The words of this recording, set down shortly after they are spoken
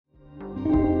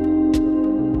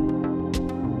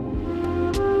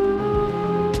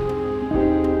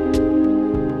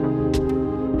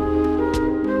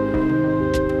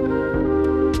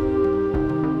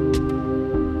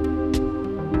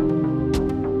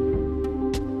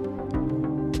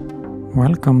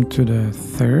Welcome to the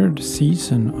third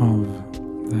season of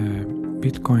the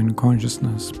Bitcoin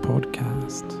Consciousness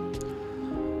podcast.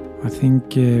 I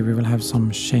think we will have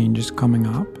some changes coming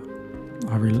up.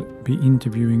 I will be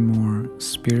interviewing more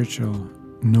spiritual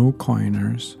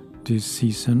no-coiners this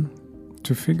season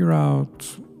to figure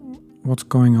out what's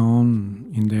going on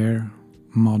in their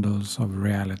models of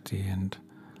reality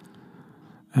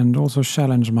and also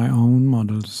challenge my own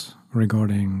models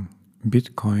regarding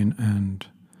Bitcoin and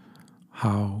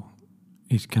how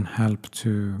it can help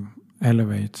to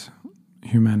elevate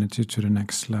humanity to the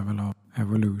next level of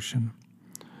evolution.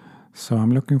 So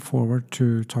I'm looking forward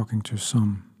to talking to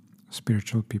some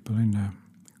spiritual people in the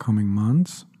coming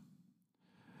months.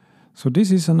 So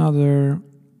this is another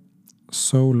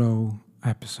solo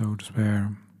episode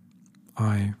where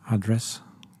I address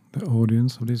the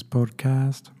audience of this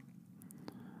podcast.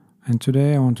 And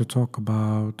today I want to talk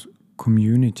about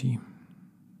community.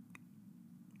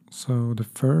 So the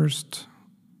first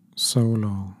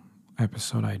solo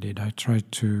episode I did, I tried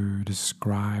to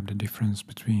describe the difference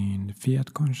between the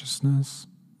fiat consciousness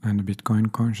and the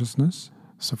Bitcoin consciousness.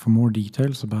 So for more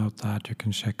details about that, you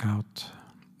can check out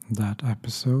that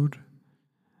episode.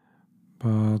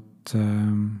 But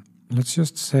let's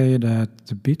just say that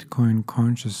the Bitcoin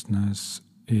consciousness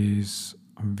is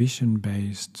a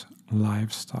vision-based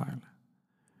lifestyle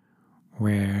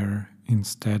where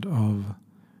instead of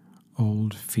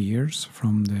old fears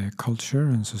from the culture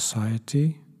and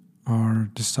society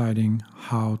are deciding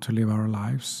how to live our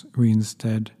lives, we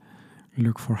instead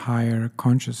look for higher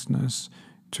consciousness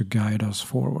to guide us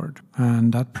forward.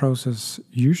 And that process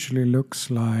usually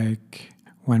looks like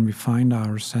when we find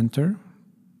our center,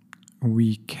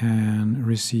 we can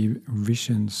receive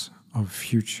visions of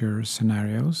future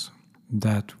scenarios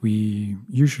that we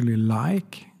usually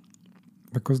like,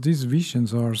 because these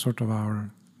visions are sort of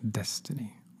our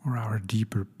destiny or our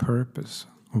deeper purpose,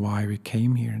 why we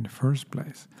came here in the first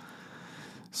place.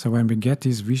 So when we get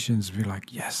these visions, we're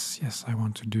like, yes, I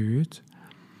want to do it.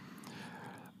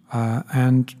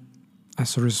 And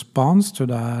as a response to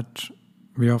that,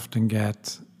 we often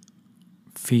get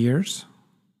fears.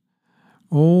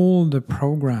 All the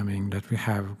programming that we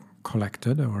have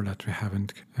collected or that we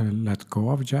haven't let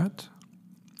go of yet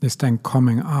is then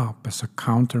coming up as a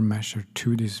countermeasure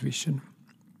to this vision.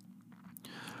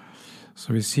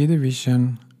 So we see the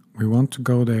vision, we want to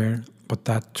go there, but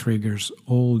that triggers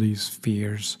all these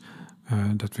fears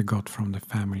that we got from the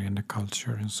family and the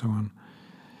culture and so on.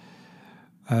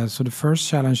 So the first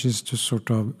challenge is to sort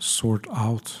of sort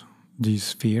out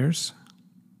these fears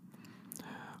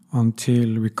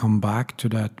until we come back to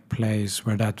that place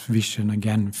where that vision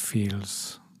again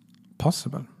feels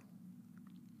possible.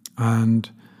 And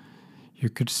you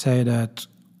could say that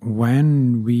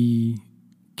when we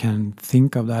can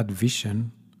think of that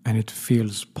vision and it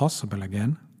feels possible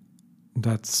again,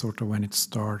 that's sort of when it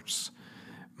starts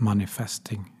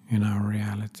manifesting in our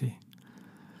reality.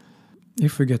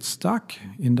 If we get stuck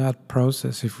in that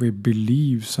process, if we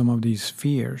believe some of these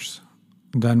fears,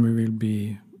 then we will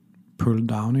be pulled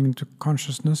down into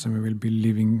consciousness and we will be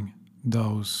living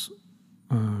those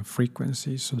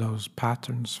frequencies, so those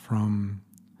patterns from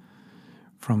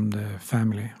the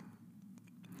family.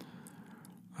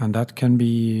 And that can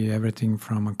be everything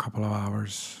from a couple of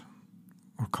hours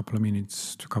or a couple of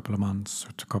minutes to a couple of months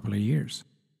or to a couple of years.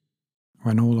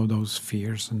 When all of those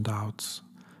fears and doubts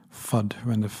FUD,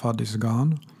 when the FUD is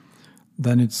gone,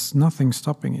 then it's nothing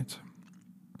stopping it.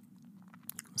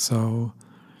 So,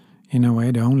 in a way,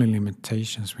 the only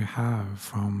limitations we have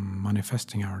from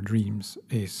manifesting our dreams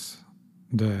is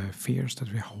the fears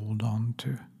that we hold on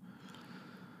to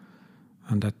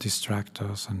and that distract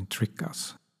us and trick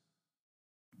us.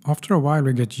 After a while,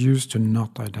 we get used to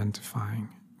not identifying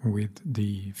with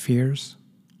the fears,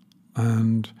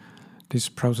 and this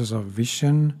process of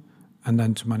vision and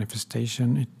then to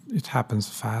manifestation, it happens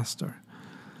faster.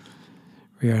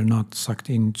 We are not sucked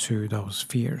into those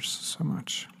fears so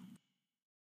much.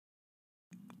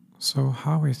 So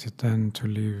how is it then to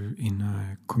live in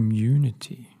a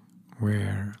community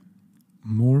where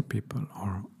more people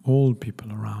or all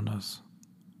people around us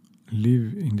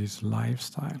live in this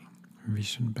lifestyle?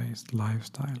 Vision-based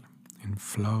lifestyle in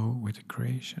flow with the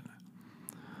creation.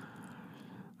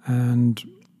 And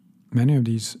many of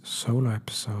these solo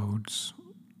episodes,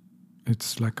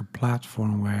 it's like a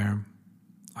platform where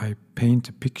I paint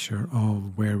a picture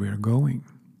of where we're going.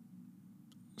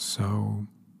 So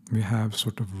we have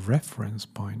sort of reference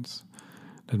points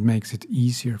that makes it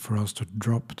easier for us to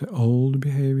drop the old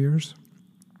behaviors,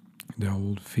 the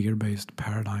old fear-based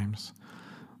paradigms,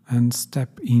 and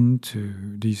step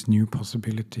into these new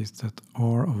possibilities that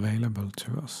are available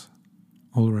to us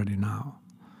already now.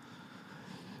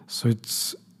 So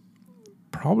it's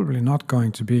probably not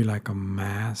going to be like a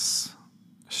mass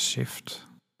shift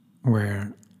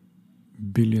where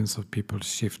billions of people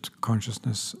shift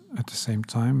consciousness at the same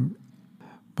time.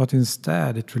 But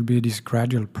instead, it will be this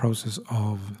gradual process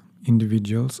of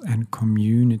individuals and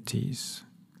communities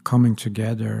coming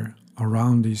together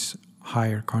around these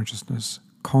higher consciousness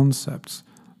concepts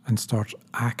and start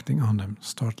acting on them,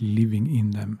 start living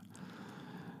in them,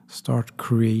 start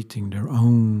creating their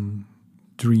own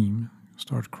dream,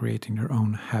 start creating their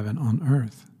own heaven on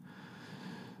earth.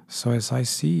 So as I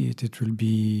see it, it will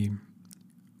be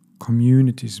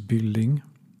communities building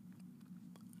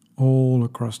all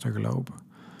across the globe,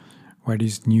 where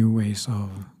these new ways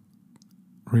of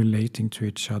relating to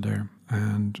each other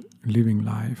and living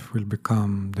life will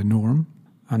become the norm,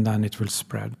 and then it will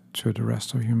spread to the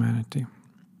rest of humanity.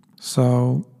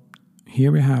 So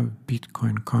here we have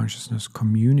Bitcoin Consciousness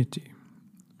Community.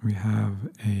 We have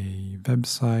a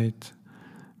website,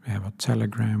 we have a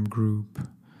Telegram group,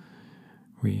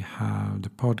 we have the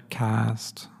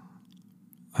podcast,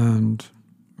 and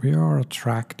we are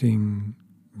attracting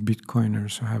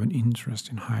Bitcoiners who have an interest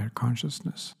in higher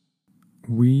consciousness.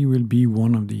 We will be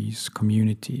one of these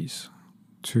communities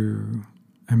to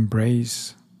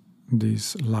embrace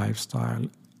this lifestyle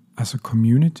as a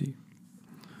community.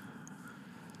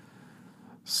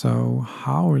 So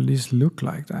how will this look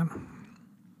like then?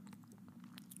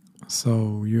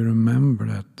 So you remember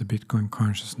that the Bitcoin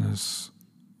consciousness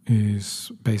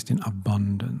is based in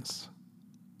abundance.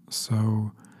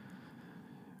 So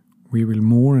we will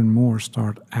more and more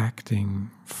start acting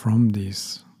from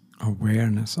this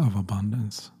awareness of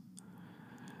abundance.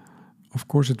 Of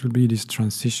course, it will be this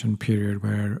transition period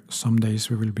where some days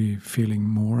we will be feeling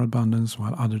more abundance,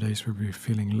 while other days we will be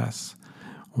feeling less,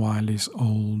 while these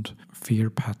old fear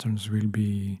patterns will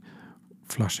be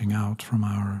flushing out from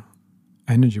our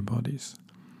energy bodies.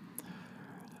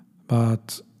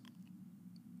 But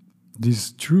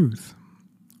this truth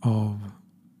of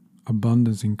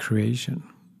abundance in creation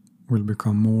will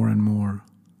become more and more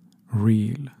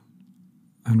real,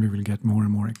 and we will get more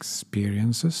and more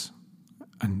experiences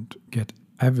and get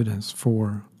evidence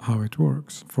for how it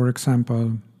works. For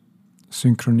example,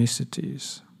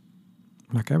 synchronicities.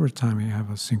 Like every time we have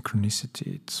a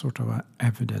synchronicity, it's sort of an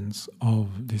evidence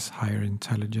of this higher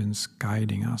intelligence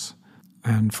guiding us.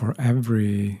 And for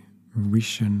every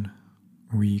vision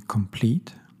we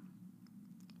complete,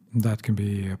 that can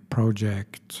be a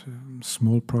project, a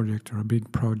small project or a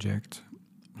big project.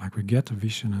 Like we get a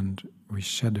vision and we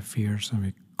shed the fears and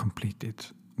we complete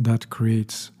it. That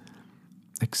creates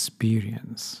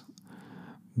experience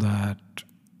that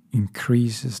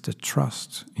increases the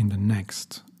trust in the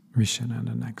next vision and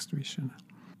the next vision.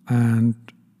 And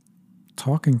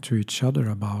talking to each other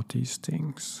about these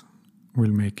things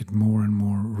will make it more and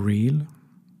more real,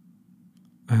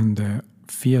 and the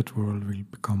fiat world will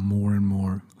become more and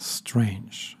more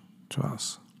strange to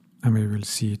us, and we will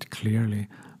see it clearly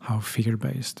how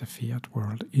fear-based the fiat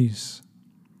world is.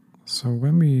 So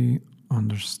when we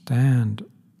understand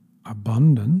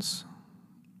abundance,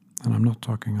 and I'm not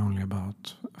talking only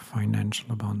about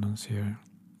financial abundance here,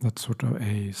 that's sort of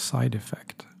a side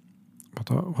effect, but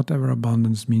whatever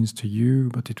abundance means to you,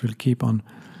 but it will keep on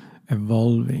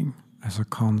evolving as a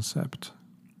concept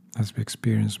as we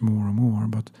experience more and more.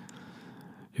 But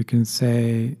you can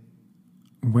say,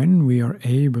 when we are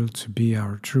able to be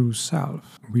our true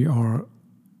self, we are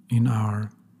in our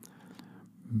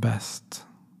best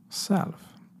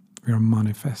self. We are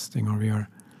manifesting, or we are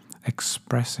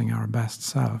expressing our best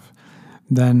self.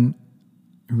 Then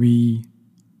we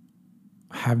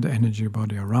have the energy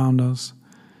body around us,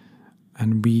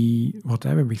 and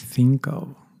whatever we think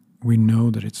of, we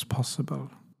know that it's possible.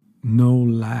 No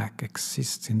lack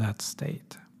exists in that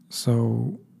state.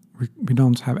 So we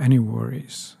don't have any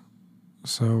worries.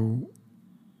 So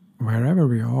wherever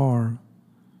we are,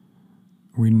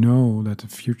 we know that the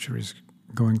future is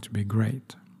going to be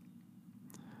great.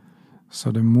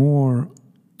 So the more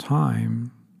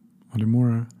time, or the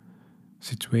more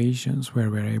situations where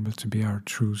we're able to be our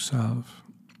true self,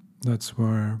 that's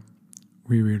where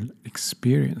we will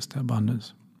experience the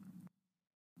abundance.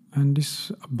 And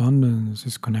this abundance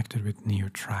is connected with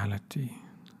neutrality,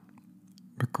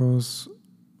 because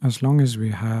as long as we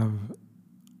have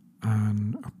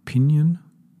an opinion,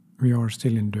 we are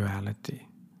still in duality,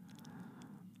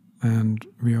 and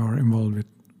we are involved with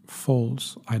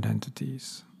false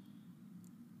identities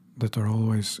that are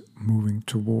always moving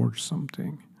towards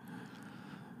something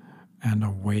and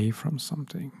away from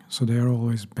something. So they are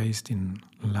always based in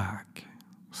lack,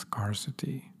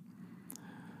 scarcity.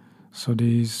 So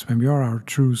when we are our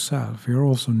true self, we are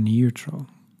also neutral.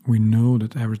 we know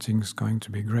that everything is going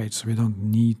to be great, so we don't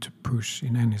need to push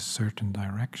in any certain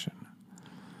direction.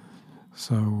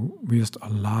 So we just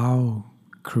allow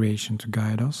creation to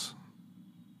guide us,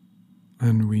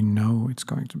 and we know it's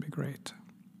going to be great.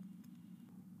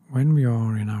 When we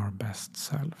are in our best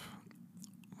self,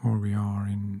 or we are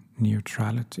in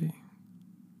neutrality,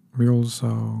 we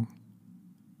also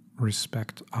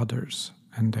respect others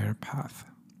and their path.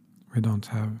 We don't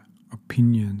have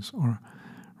opinions, or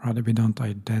rather we don't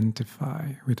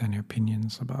identify with any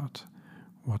opinions about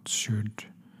what should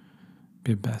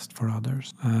be best for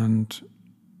others. And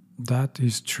that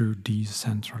is true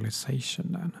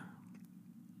decentralization then,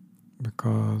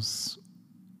 because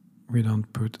we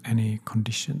don't put any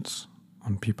conditions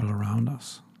on people around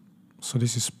us. So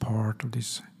this is part of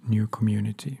this new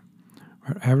community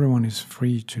where everyone is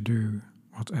free to do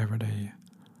whatever they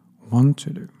want to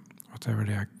do, whatever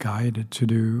they are guided to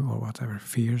do, or whatever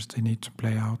fears they need to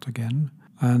play out again.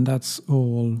 And that's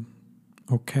all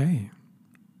okay.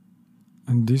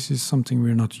 And this is something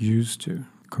we're not used to.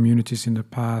 Communities in the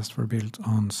past were built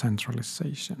on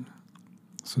centralization.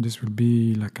 So this will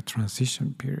be like a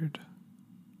transition period,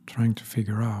 trying to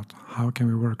figure out how can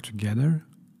we work together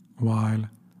while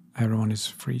everyone is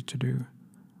free to do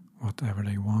whatever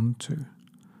they want to.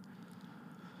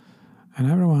 And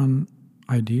everyone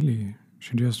ideally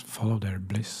should just follow their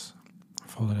bliss,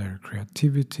 follow their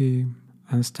creativity,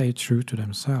 and stay true to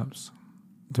themselves.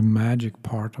 The magic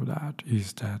part of that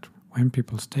is that when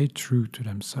people stay true to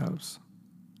themselves,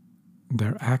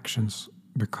 their actions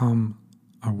become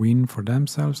a win for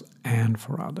themselves and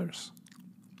for others.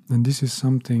 And this is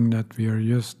something that we are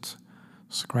just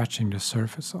scratching the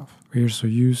surface of. We are so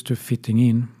used to fitting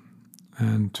in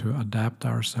and to adapt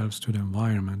ourselves to the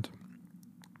environment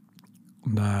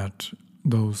that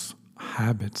those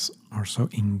habits are so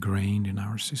ingrained in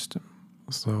our system.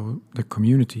 So the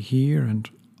community here and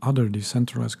other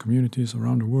decentralized communities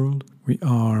around the world, we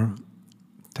are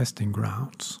testing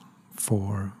grounds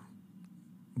for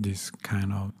this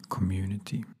kind of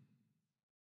community.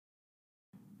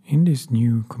 In this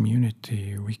new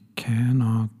community, we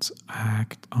cannot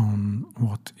act on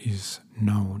what is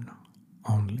known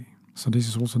only. So this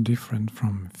is also different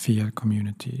from fiat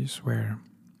communities where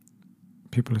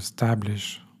people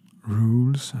establish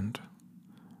rules and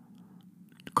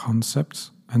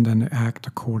concepts and then they act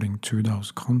according to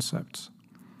those concepts.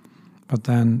 But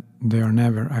then they are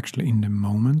never actually in the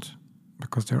moment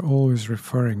because they're always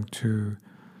referring to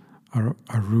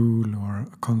a rule or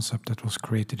a concept that was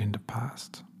created in the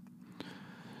past.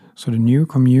 So the new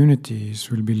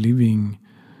communities will be living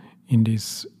in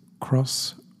these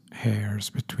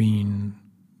crosshairs between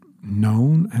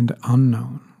known and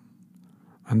unknown.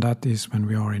 And that is when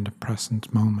we are in the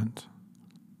present moment.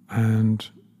 And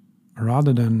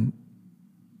rather than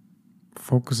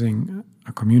focusing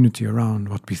a community around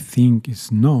what we think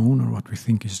is known or what we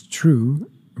think is true,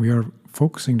 we are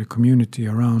focusing the community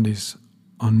around this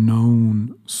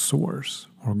unknown source,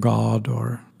 or God,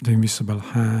 or the invisible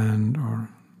hand, or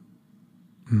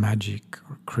magic,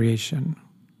 or creation,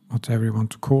 whatever you want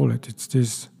to call it. It's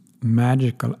this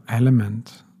magical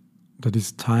element that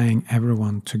is tying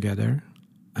everyone together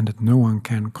and that no one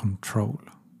can control.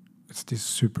 It's this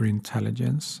super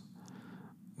intelligence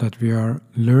that we are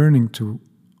learning to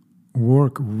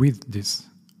work with this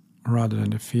rather than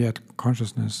the fiat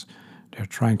consciousness. They're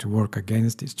trying to work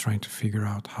against this, trying to figure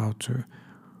out how to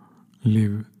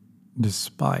live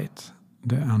despite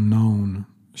the unknown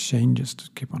changes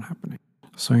that keep on happening.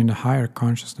 So in the higher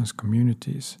consciousness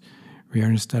communities, we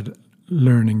are instead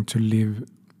learning to live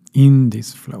in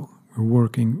this flow. We're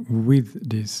working with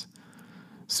this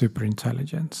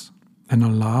superintelligence and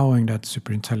allowing that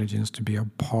superintelligence to be a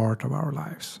part of our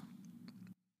lives.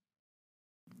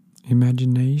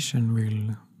 Imagination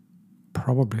will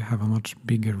probably have a much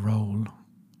bigger role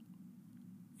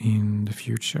in the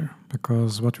future,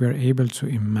 because what we are able to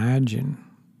imagine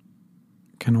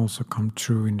can also come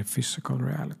true in the physical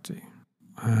reality.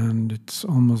 And it's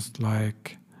almost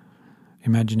like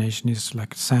imagination is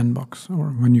like a sandbox, or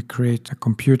when you create a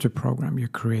computer program, you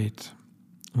create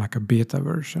like a beta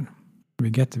version. We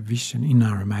get the vision in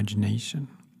our imagination.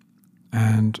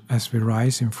 And as we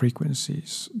rise in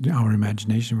frequencies, our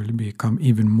imagination will become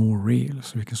even more real.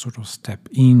 So we can sort of step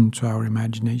into our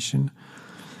imagination.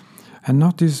 And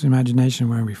not this imagination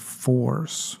where we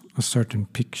force a certain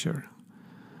picture,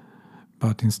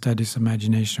 but instead this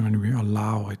imagination when we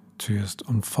allow it to just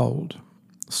unfold.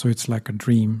 So it's like a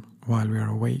dream while we are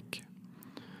awake.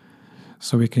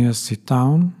 So we can just sit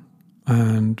down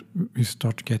and we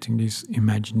start getting this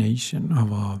imagination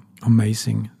of a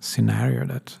amazing scenario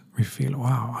that we feel,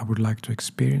 wow, I would like to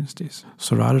experience this.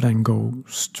 So rather than go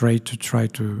straight to try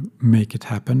to make it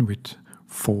happen with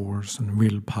force and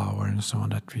willpower and so on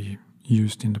that we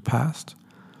used in the past,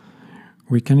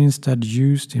 we can instead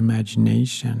use the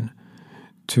imagination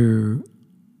to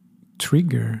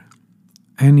trigger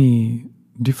any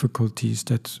difficulties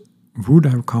that would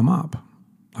have come up.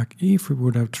 Like if we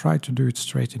would have tried to do it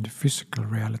straight in the physical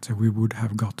reality, we would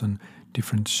have gotten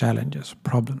different challenges,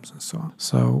 problems, and so on.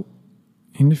 So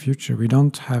in the future, we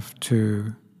don't have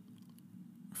to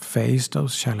face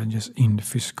those challenges in the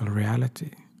physical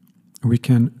reality. We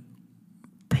can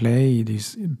play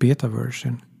this beta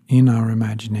version in our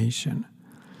imagination.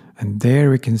 And there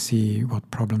we can see what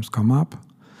problems come up.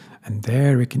 And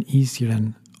there we can easier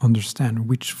then understand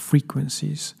which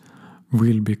frequencies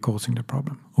will be causing the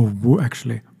problem, or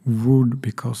actually would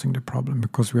be causing the problem,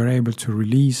 because we are able to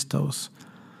release those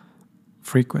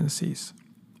frequencies.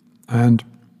 And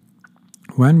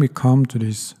when we come to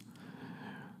this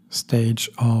stage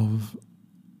of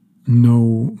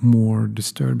no more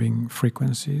disturbing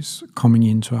frequencies coming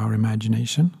into our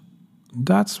imagination,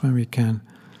 that's when we can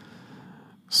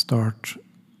start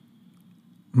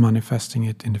manifesting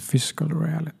it in the physical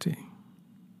reality.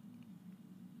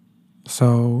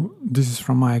 So this is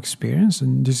from my experience,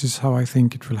 and this is how I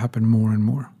think it will happen more and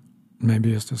more.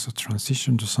 Maybe as there's a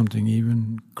transition to something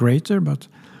even greater, but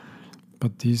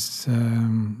this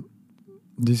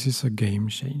is a game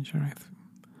changer, I think.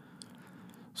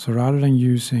 So rather than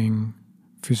using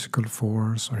physical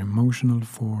force or emotional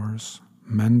force,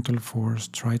 mental force,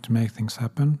 try to make things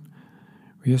happen,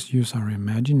 we just use our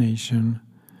imagination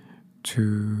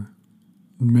to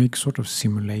make sort of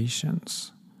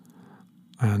simulations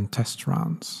and test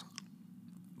runs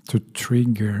to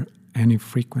trigger any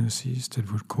frequencies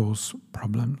that would cause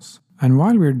problems. And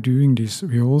while we're doing this,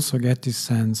 we also get this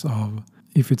sense of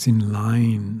if it's in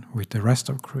line with the rest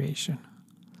of creation,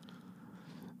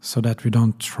 so that we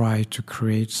don't try to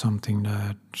create something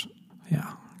that,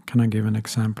 can I give an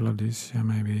example of this?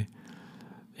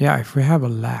 If we have a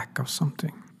lack of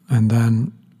something, and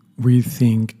then we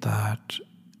think that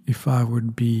if I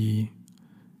would become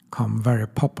very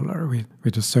popular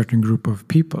with a certain group of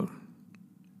people,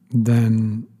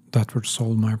 then that would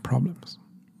solve my problems,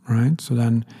 right? So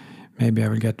then maybe I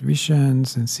will get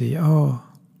visions and see,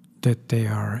 that they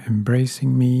are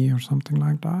embracing me or something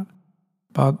like that.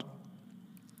 But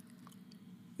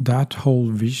that whole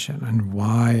vision and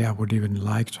why I would even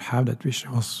like to have that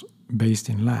vision was based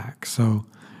in lack. So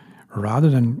rather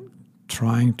than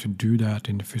trying to do that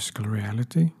in the physical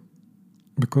reality,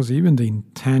 because even the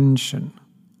intention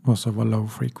was of a low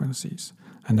frequencies,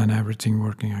 and then everything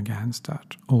working against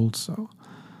that also.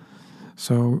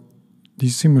 So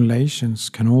these simulations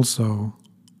can also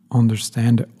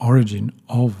understand the origin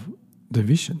of the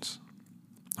visions,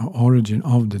 or origin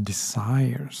of the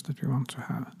desires that we want to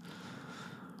have.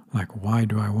 Like, why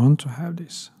do I want to have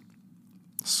this?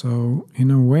 So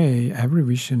in a way, every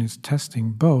vision is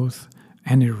testing both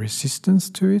any resistance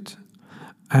to it,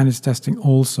 and it's testing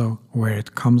also where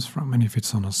it comes from and if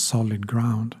it's on a solid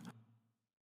ground.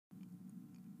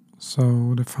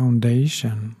 So the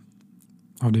foundation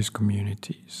of these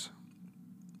communities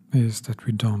is that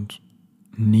we don't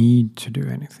need to do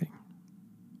anything.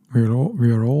 We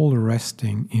are all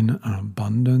resting in an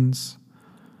abundance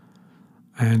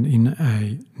and in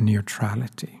a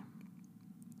neutrality.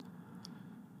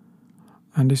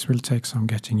 And this will take some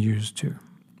getting used to,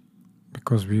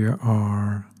 because we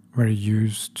are very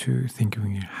used to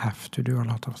thinking we have to do a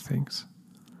lot of things.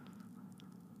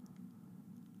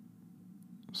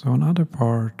 So another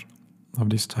part of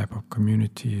this type of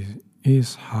community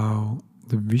is how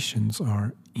the visions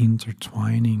are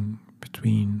intertwining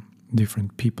between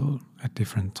different people at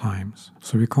different times.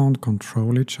 So we can't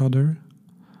control each other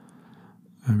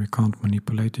and we can't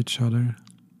manipulate each other,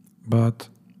 but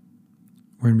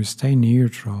when we stay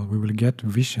neutral, we will get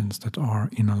visions that are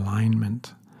in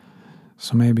alignment.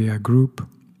 So maybe a group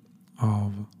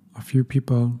of a few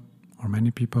people or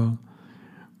many people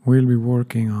will be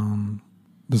working on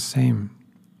the same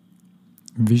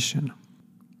vision.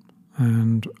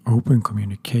 And open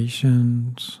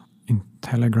communications in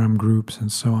Telegram groups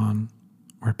and so on,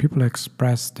 where people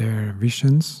express their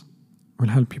visions, will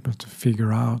help people to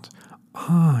figure out,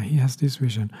 he has this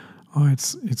vision,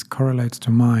 it correlates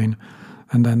to mine,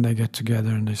 and then they get together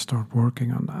and they start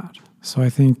working on that. So I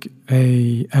think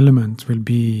a element will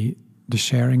be the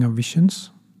sharing of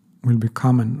visions will be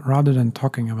common. Rather than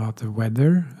talking about the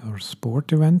weather or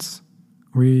sport events,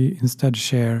 we instead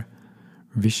share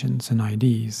visions and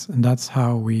ideas, and that's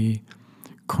how we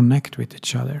connect with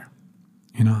each other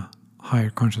in a higher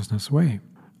consciousness way.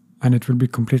 And it will be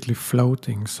completely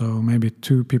floating. So maybe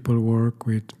 2 people work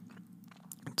with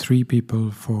 3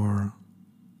 people for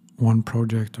one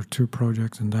project or 2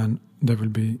 projects, and then they will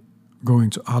be going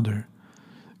to other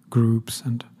groups,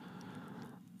 and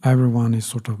everyone is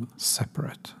sort of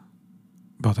separate.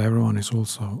 But everyone is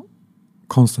also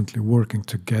constantly working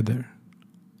together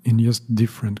in just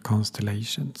different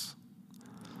constellations.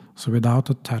 So without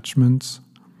attachments,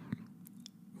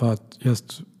 but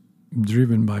just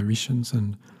driven by visions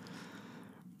and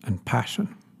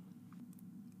passion.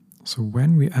 So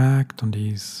when we act on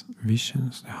these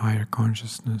visions, the higher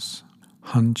consciousness,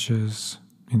 hunches,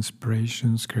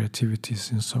 inspirations,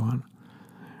 creativities, and so on,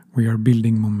 we are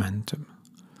building momentum.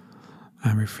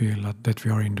 And we feel that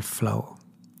we are in the flow.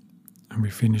 And we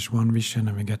finish one vision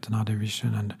and we get another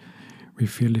vision, and we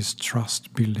feel this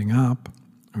trust building up.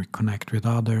 We connect with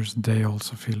others, they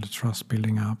also feel the trust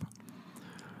building up.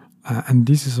 And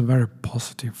this is a very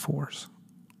positive force.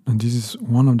 And this is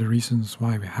one of the reasons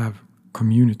why we have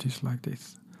communities like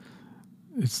this.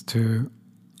 It's to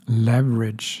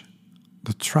leverage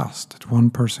the trust that one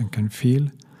person can feel,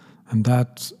 and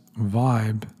that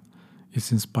vibe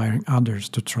is inspiring others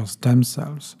to trust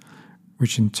themselves,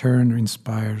 which in turn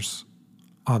inspires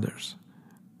others.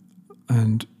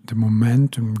 And the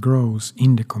momentum grows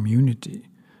in the community.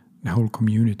 The whole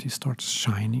community starts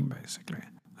shining, basically.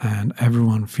 And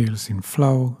everyone feels in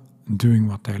flow, doing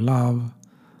what they love.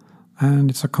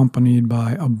 And it's accompanied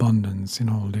by abundance in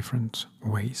all different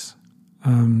ways.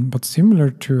 But similar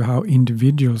to how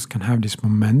individuals can have this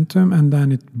momentum and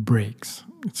then it breaks.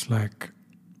 It's like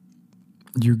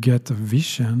you get a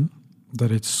vision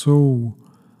that it's so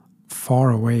far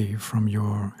away from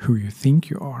who you think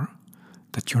you are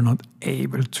that you're not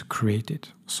able to create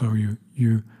it. So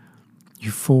you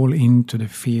fall into the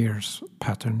fears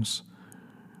patterns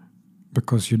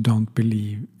because you don't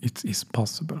believe it is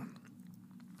possible.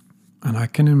 And I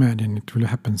can imagine it will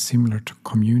happen similar to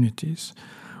communities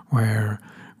where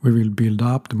we will build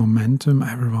up the momentum,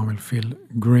 everyone will feel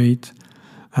great,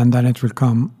 and then it will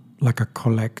come like a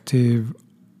collective,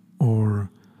 or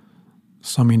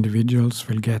some individuals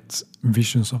will get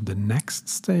visions of the next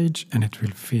stage and it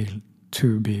will feel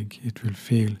too big, it will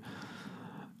feel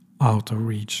out of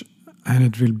reach, and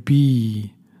it will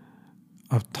be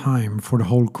of time for the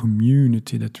whole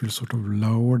community that will sort of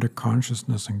lower the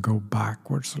consciousness and go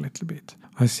backwards a little bit.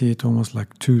 I see it almost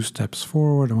like 2 steps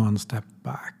forward and 1 step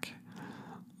back.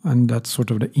 And that's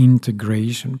sort of the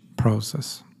integration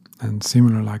process. And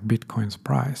similar like Bitcoin's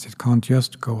price, it can't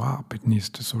just go up, it needs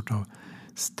to sort of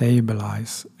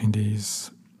stabilize in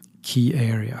these key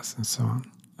areas and so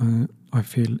on. I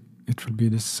feel it will be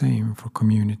the same for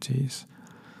communities,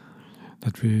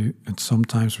 that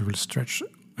sometimes we will stretch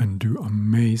and do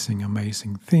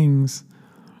amazing things,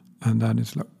 and then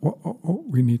it's like,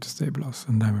 we need to stabilize,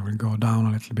 and then we will go down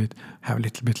a little bit, have a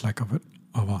little bit like of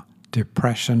a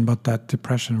depression, but that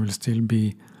depression will still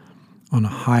be on a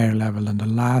higher level than the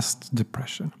last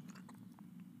depression.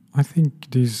 I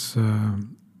think this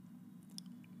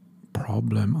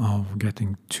problem of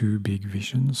getting too big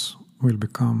visions will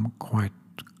become quite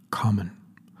common.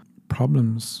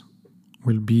 Problems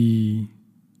will be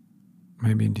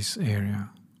maybe in this area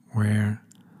where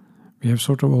we have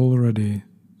sort of already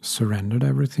surrendered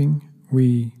everything.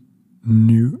 We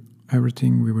knew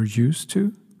everything we were used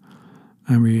to,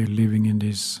 and we are living in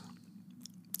this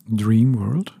dream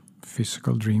world,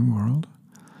 physical dream world.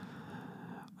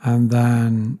 And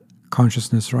then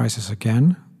consciousness rises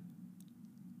again,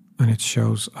 and it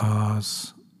shows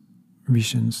us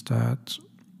visions that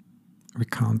we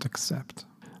can't accept.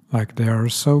 Like they are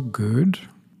so good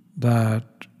that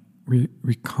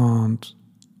we can't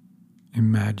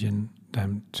imagine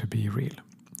them to be real.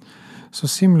 So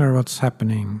similar what's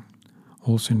happening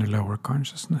also in the lower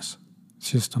consciousness.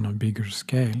 It's just on a bigger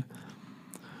scale.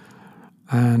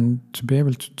 And to be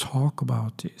able to talk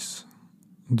about this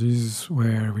is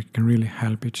where we can really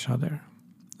help each other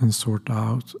and sort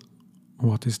out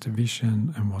what is the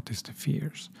vision and what is the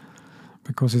fears.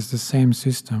 Because it's the same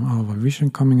system of a vision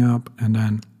coming up, and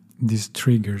then this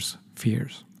triggers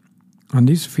fears. And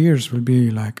these fears will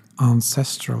be like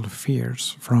ancestral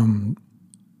fears from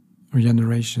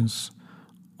generations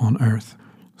on Earth.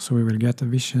 So we will get a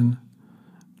vision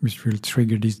which will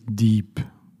trigger these deep,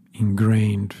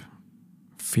 ingrained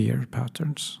fear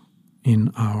patterns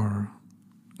in our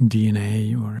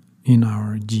DNA or in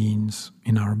our genes,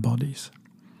 in our bodies.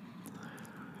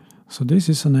 So this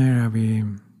is an area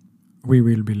we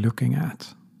will be looking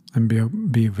at and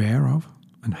be aware of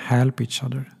and help each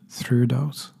other through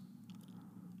those.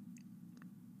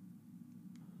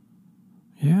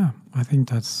 Yeah, I think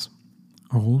that's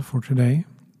all for today.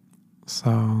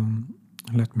 So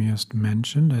let me just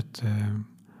mention that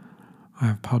I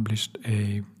have published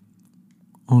a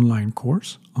online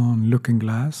course on Looking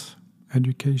Glass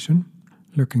education,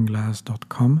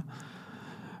 lookingglass.com.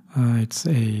 It's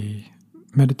a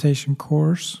meditation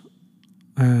course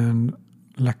and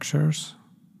lectures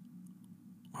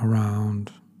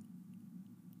around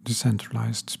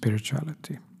decentralized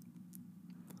spirituality.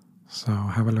 So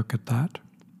have a look at that.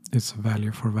 It's a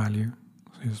value for value.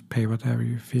 So just pay whatever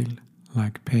you feel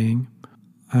like paying.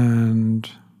 And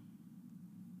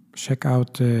check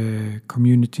out the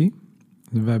community,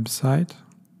 the website,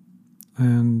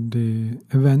 and the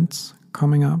events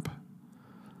coming up.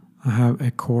 I have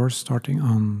a course starting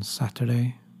on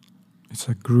Saturday. It's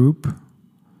a group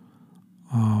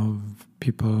of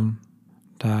people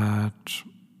that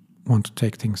want to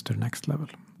take things to the next level.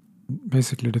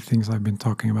 Basically the things I've been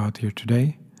talking about here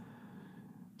today.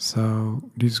 So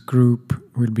this group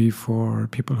will be for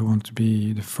people who want to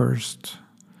be the first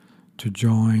to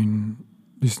join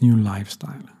this new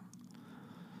lifestyle,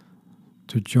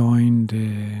 to join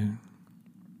the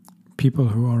people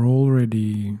who are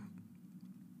already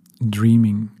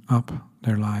dreaming up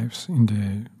their lives in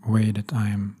the way that I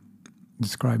am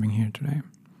describing here today.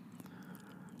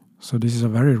 So this is a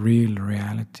very real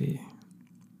reality.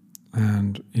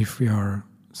 And if we are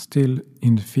still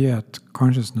in the fiat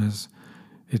consciousness,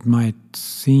 it might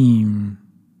seem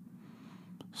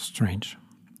strange,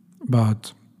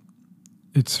 but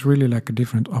it's really like a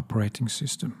different operating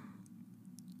system.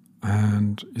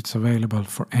 And it's available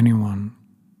for anyone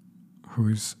who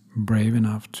is brave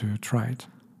enough to try it.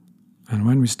 And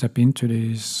when we step into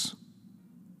this,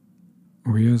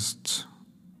 we just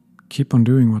keep on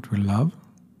doing what we love.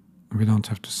 We don't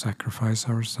have to sacrifice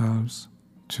ourselves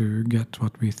to get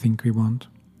what we think we want.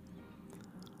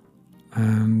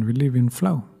 And we live in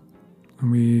flow.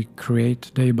 And we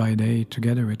create day by day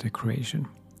together with the creation,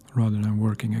 rather than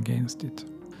working against it.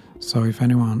 So if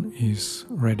anyone is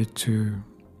ready to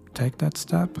take that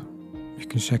step, you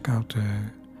can check out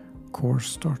the course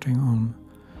starting on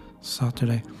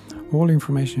Saturday. All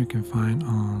information you can find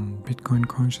on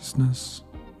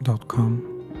bitcoinconsciousness.com.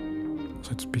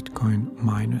 So it's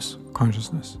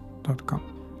bitcoin-consciousness.com.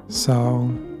 So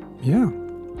yeah,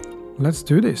 let's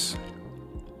do this.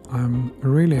 I'm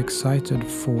really excited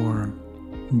for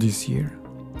this year.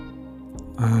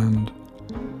 And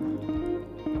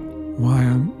why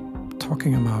I'm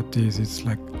talking about this, it's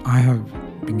like I have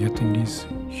been getting these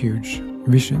huge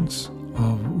visions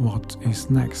of what is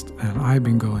next. And I've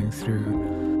been going through,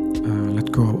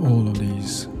 let go of all of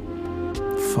these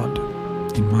FUD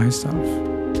in myself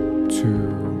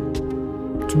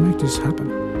to make this happen.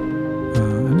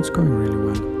 And it's going really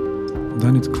well.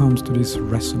 Then it comes to this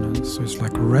resonance. So it's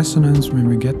like resonance when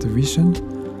we get the vision,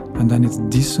 and then it's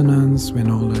dissonance when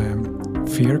all the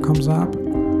fear comes up,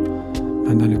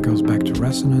 and then it goes back to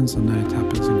resonance, and then it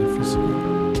happens in the physical.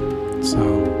 So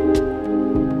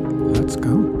let's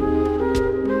go.